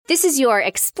This is your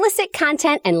explicit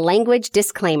content and language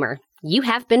disclaimer. You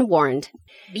have been warned.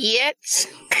 Bitch.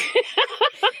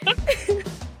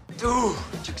 Dude,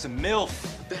 chick's a MILF.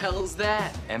 What the hell's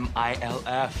that?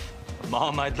 M-I-L-F.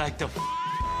 Mom, I'd like to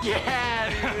Yeah,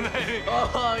 dude.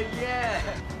 Oh, yeah.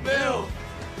 MILF.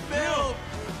 MILF.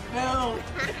 MILF.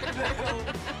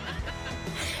 MILF.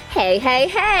 Hey, hey,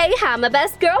 hey, how my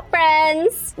best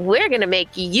girlfriends. We're going to make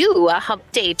you a Hump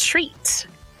Day Treat.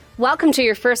 Welcome to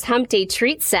your first Hump Day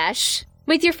Treat sesh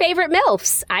with your favorite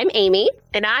MILFs. I'm Amy.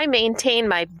 And I maintain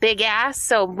my big ass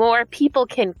so more people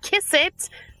can kiss it.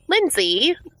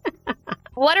 Lindsay,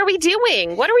 what are we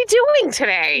doing? What are we doing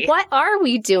today? What are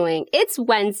we doing? It's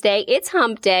Wednesday. It's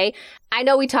Hump Day. I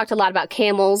know we talked a lot about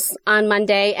camels on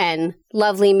Monday and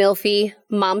lovely milfy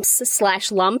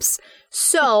mumps/lumps.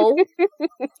 So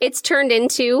it's turned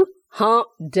into Hump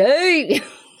Day.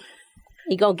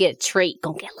 You gonna get a treat.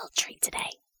 Gonna get a little treat today.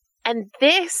 And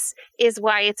this is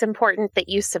why it's important that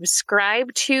you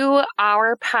subscribe to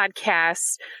our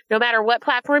podcast, no matter what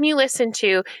platform you listen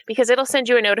to, because it'll send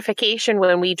you a notification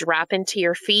when we drop into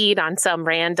your feed on some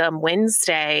random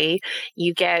Wednesday.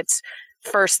 You get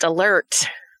first alert.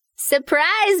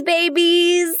 Surprise,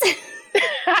 babies!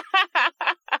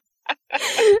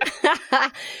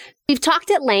 We've talked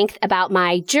at length about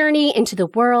my journey into the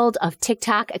world of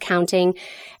TikTok accounting,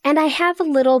 and I have a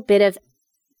little bit of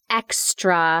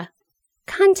extra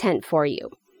content for you.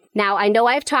 Now, I know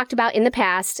I've talked about in the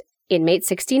past Inmate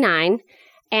 69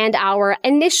 and our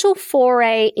initial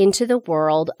foray into the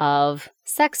world of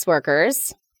sex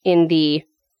workers in the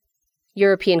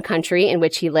European country in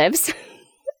which he lives.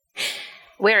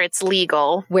 Where it's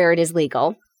legal. Where it is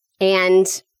legal. And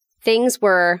things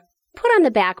were put on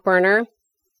the back burner.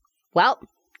 Well,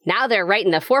 now they're right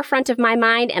in the forefront of my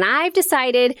mind, and I've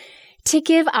decided to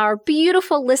give our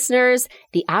beautiful listeners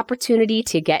the opportunity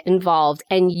to get involved.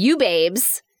 And you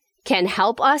babes can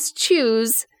help us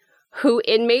choose who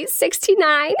Inmate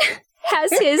 69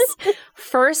 has his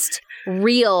first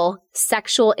real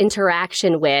sexual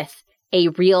interaction with a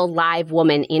real live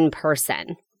woman in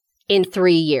person in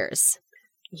 3 years.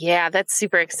 Yeah, that's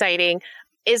super exciting.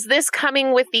 Is this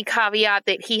coming with the caveat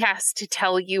that he has to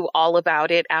tell you all about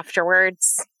it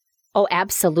afterwards? Oh,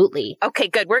 absolutely. Okay,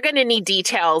 good. We're going to need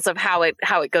details of how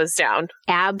it goes down.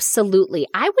 Absolutely.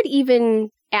 I would even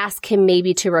ask him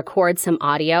maybe to record some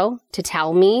audio to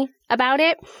tell me about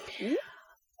it.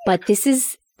 But this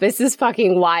is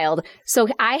fucking wild. So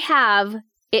I have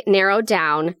it narrowed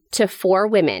down to 4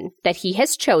 women that he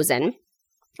has chosen.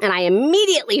 And I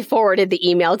immediately forwarded the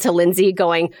email to Lindsay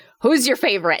going, "Who's your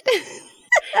favorite?"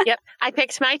 Yep. I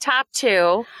picked my top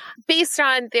 2 based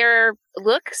on their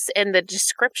looks and the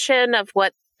description of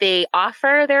what they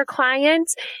offer their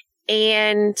clients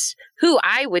and who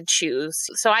I would choose.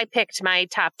 So I picked my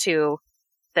top 2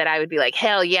 that I would be like,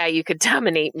 hell yeah, you could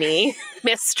dominate me.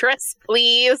 Mistress,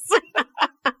 please.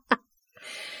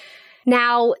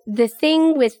 Now, the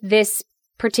thing with this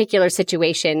particular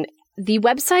situation, the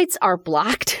websites are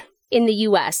blocked in the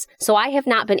U.S., so I have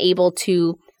not been able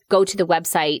to go to the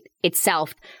website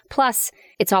itself. Plus,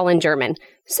 it's all in German.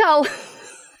 So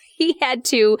he had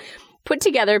to put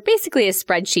together basically a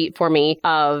spreadsheet for me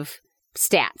of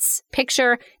stats,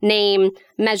 picture, name,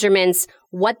 measurements,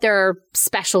 what their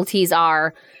specialties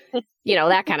are,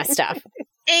 that kind of stuff.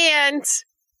 And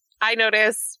I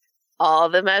noticed all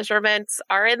the measurements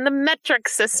are in the metric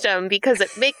system because it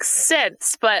makes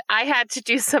sense, but I had to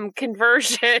do some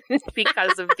conversion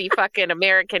because of the fucking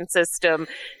American system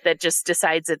that just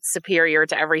decides it's superior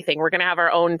to everything. We're going to have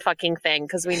our own fucking thing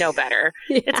because we know better.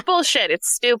 Yeah. It's bullshit. It's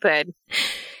stupid.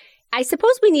 I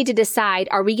suppose we need to decide,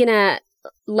 are we going to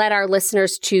let our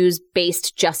listeners choose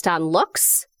based just on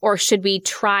looks, or should we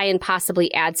try and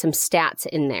possibly add some stats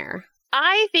in there?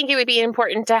 I think it would be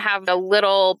important to have a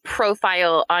little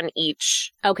profile on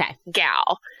each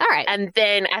gal. All right. And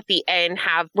then at the end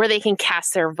have where they can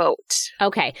cast their vote.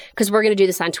 Okay. Because we're going to do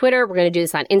this on Twitter. We're going to do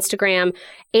this on Instagram.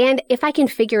 And if I can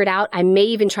figure it out, I may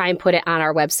even try and put it on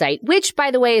our website, which, by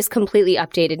the way, is completely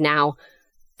updated now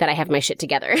that I have my shit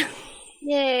together.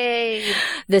 Yay.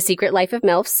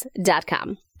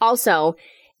 thesecretlifeofmilfs.com. Also,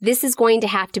 this is going to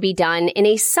have to be done in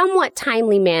a somewhat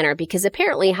timely manner because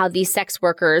apparently how these sex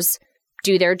workers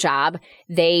do their job,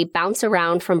 they bounce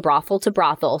around from brothel to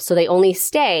brothel, so they only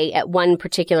stay at one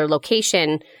particular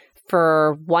location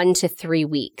for 1 to 3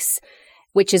 weeks,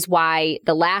 which is why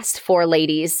the last 4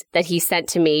 ladies that he sent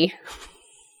to me,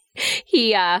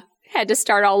 he had to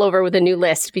start all over with a new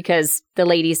list because the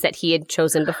ladies that he had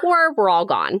chosen before were all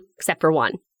gone, except for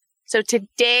one. So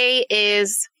today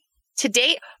is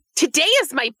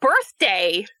my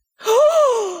birthday.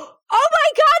 Oh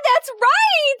my God, that's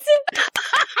right!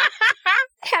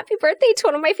 Happy birthday to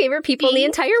one of my favorite people in the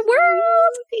entire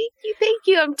world. Thank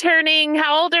you. I'm turning,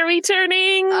 how old are we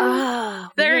turning?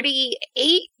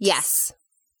 38? Yes.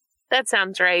 That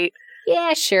sounds right.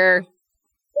 Yeah, sure.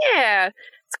 Yeah,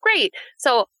 it's great.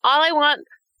 So all I want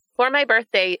for my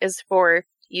birthday is for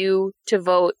you to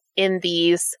vote in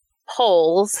these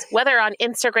polls, whether on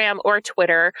Instagram or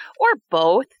Twitter or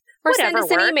both. Or send us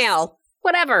an email.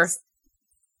 Whatever.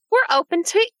 We're open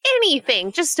to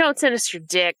anything. Just don't send us your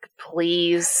dick,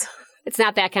 please. It's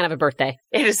not that kind of a birthday.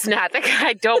 It is not.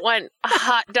 I don't want a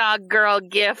hot dog girl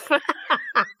gif.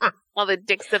 All the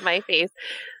dicks in my face.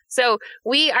 So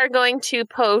we are going to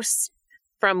post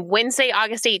from Wednesday,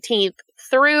 August 18th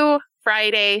through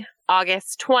Friday,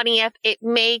 August 20th. It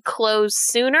may close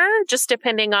sooner, just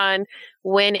depending on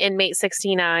when inmate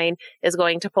 69 is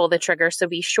going to pull the trigger. So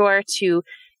be sure to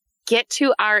get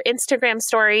to our Instagram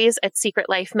stories at Secret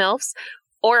Life MILFs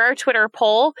or our Twitter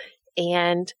poll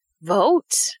and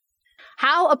vote.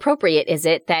 How appropriate is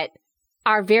it that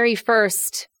our very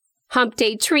first Hump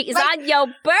Day Treat is on your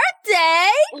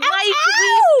birthday? Like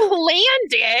we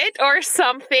planned it or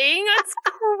something. That's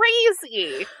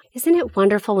crazy. Isn't it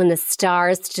wonderful when the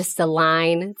stars just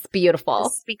align? It's beautiful.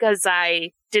 It's because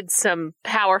I did some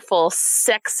powerful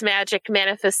sex magic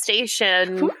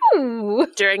manifestation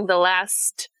during the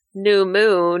last new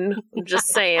moon. I'm just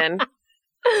saying.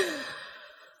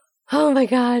 Oh my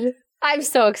God. I'm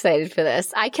so excited for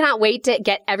this. I cannot wait to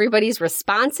get everybody's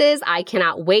responses. I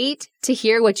cannot wait to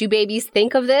hear what you babies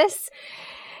think of this.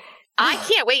 I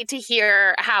can't wait to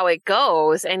hear how it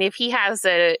goes and if he has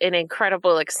an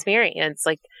incredible experience.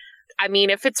 Like, I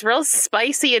mean, if it's real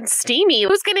spicy and steamy,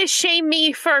 who's going to shame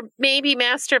me for maybe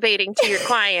masturbating to your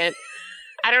client?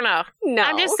 I don't know. No.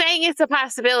 I'm just saying it's a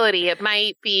possibility. It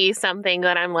might be something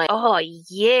that I'm like, oh,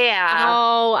 yeah.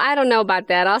 Oh, I don't know about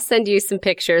that. I'll send you some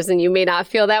pictures and you may not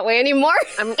feel that way anymore.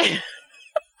 And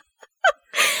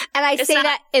I say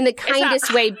that in the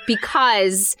kindest way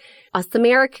because us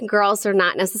American girls are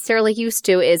not necessarily used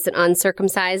to is an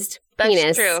uncircumcised penis.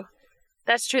 That's true.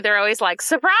 That's true. They're always like,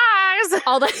 surprise!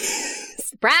 All the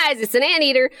surprise, it's an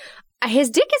anteater.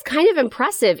 His dick is kind of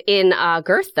impressive in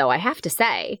girth, though, I have to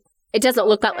say. It doesn't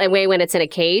look that way when it's in a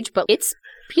cage, but he's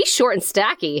short and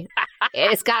stocky.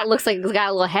 Looks like it's got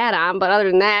a little hat on, but other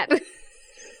than that.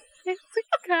 It's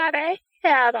got a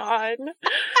hat on.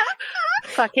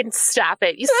 Fucking stop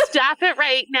it. You stop it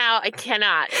right now. I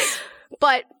cannot.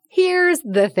 But here's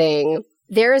the thing.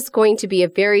 There is going to be a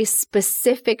very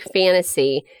specific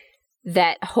fantasy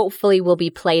that hopefully will be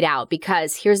played out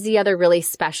because here's the other really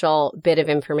special bit of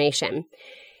information.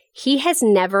 He has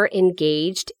never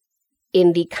engaged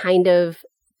in the kind of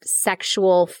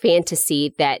sexual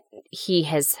fantasy that he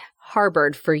has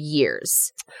harbored for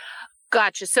years.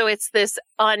 Gotcha. So it's this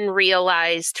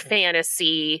unrealized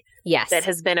fantasy that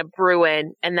has been a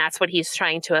brewing, and that's what he's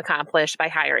trying to accomplish by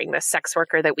hiring this sex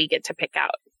worker that we get to pick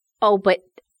out. Oh, but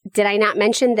did I not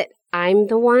mention that I'm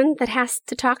the one that has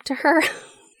to talk to her?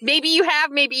 Maybe you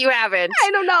have, maybe you haven't.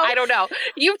 I don't know.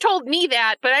 You've told me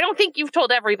that, but I don't think you've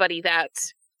told everybody that.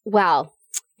 Well,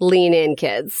 lean in,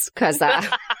 kids, because that's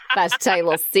a tell you a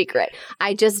little secret.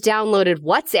 I just downloaded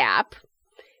WhatsApp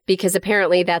because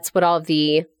apparently that's what all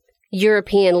the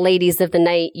European ladies of the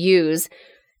night use.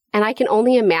 And I can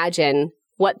only imagine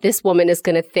what this woman is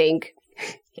going to think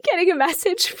getting a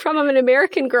message from an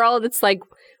American girl that's like,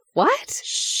 what?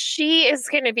 She is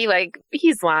going to be like,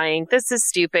 he's lying. This is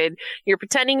stupid. You're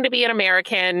pretending to be an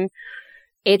American.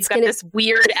 It's got this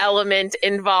weird element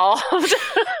involved.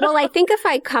 Well, I think if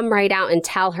I come right out and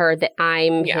tell her that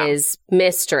I'm his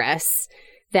mistress,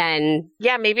 then...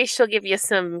 Yeah, maybe she'll give you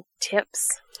some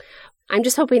tips. I'm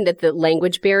just hoping that the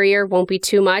language barrier won't be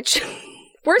too much.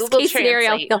 Worst case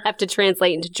scenario, he'll have to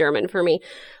translate into German for me.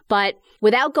 But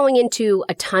without going into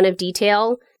a ton of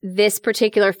detail, this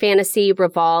particular fantasy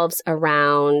revolves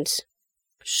around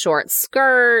short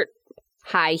skirt,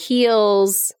 high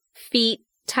heels, feet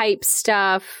type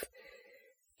stuff,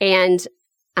 and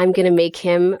I'm going to make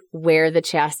him wear the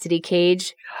chastity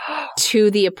cage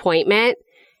to the appointment,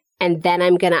 and then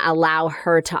I'm going to allow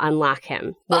her to unlock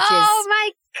him. Oh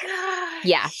my God.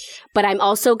 Yeah. But I'm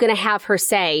also going to have her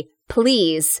say,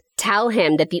 please tell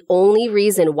him that the only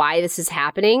reason why this is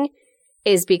happening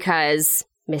is because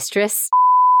Mistress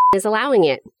is allowing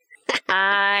it.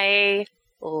 I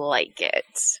like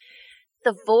it.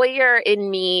 The voyeur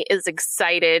in me is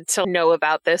excited to know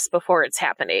about this before it's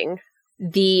happening.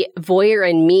 The voyeur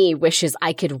in me wishes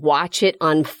I could watch it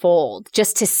unfold,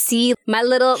 just to see my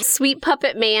little sweet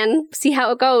puppet man, see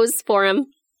how it goes for him.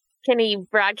 Can he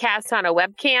broadcast on a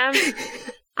webcam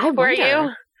I for wonder.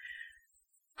 you?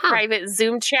 private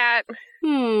Zoom chat.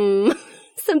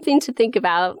 Something to think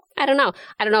about. I don't know.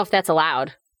 I don't know if that's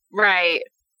allowed. Right.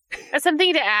 That's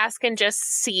something to ask and just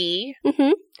see.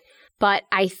 Mm-hmm. But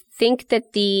I think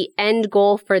that the end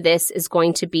goal for this is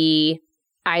going to be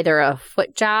either a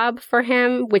foot job for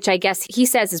him, which I guess he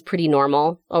says is pretty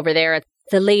normal over there.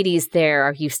 The ladies there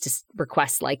are used to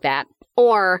requests like that.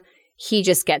 Or he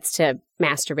just gets to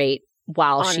masturbate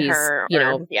while On she's, her,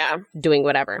 doing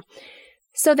whatever.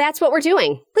 So that's what we're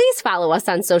doing. Please follow us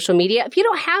on social media. If you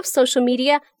don't have social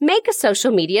media, make a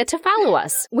social media to follow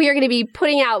us. We are going to be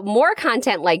putting out more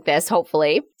content like this,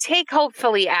 hopefully. Take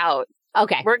hopefully out.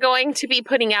 Okay. We're going to be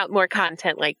putting out more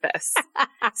content like this.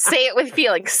 Say it with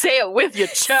feeling. Say it with your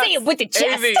chest. Say it with your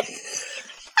chest.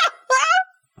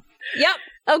 Yep.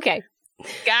 Okay.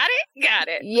 Got it? Got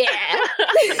it. Yeah.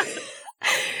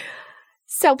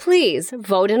 So please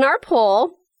vote in our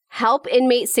poll. Help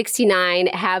inmate 69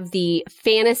 have the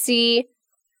fantasy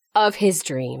of his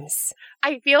dreams.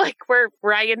 I feel like we're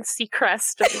Ryan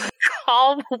Seacrest.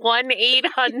 Call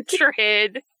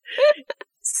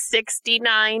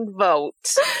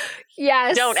 1-800-69-VOTE.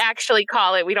 Yes. Don't actually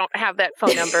call it. We don't have that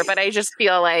phone number, but I just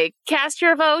feel like cast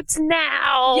your votes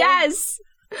now. Yes.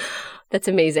 That's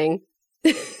amazing.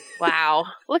 Wow.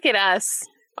 Look at us.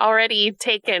 Already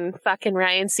taking fucking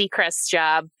Ryan Seacrest's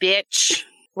job, bitch.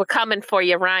 We're coming for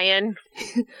you, Ryan.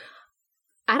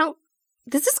 Does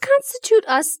this constitute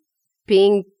us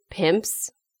being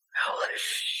pimps?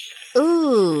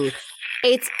 Ooh.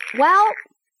 If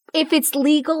it's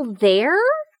legal there,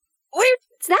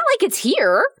 it's not like it's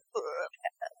here.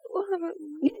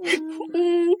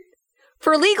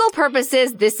 For legal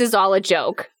purposes, this is all a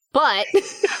joke. But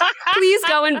please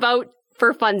go and vote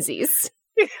for funsies.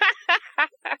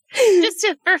 Just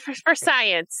for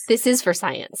science. This is for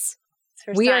science.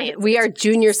 For we science. are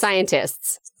junior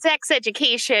scientists. Sex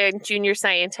education, junior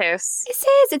scientists. This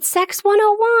is. It's Sex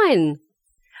 101.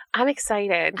 I'm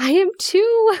excited. I am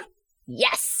too.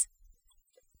 Yes.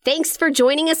 Thanks for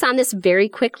joining us on this very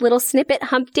quick little snippet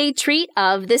hump day treat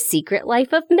of The Secret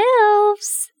Life of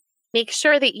MILFs. Make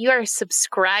sure that you are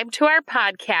subscribed to our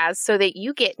podcast so that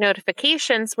you get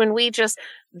notifications when we just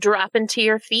drop into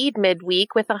your feed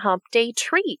midweek with a hump day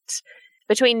treat.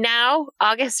 Between now,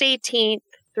 August 18th,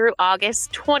 through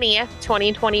August 20th,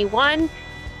 2021,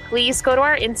 please go to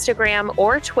our Instagram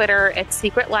or Twitter at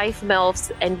Secret Life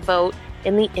MILFs and vote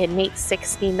in the Inmate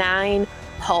 69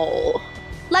 poll.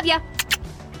 Love ya.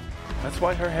 That's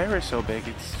why her hair is so big.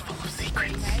 It's full of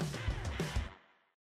secrets.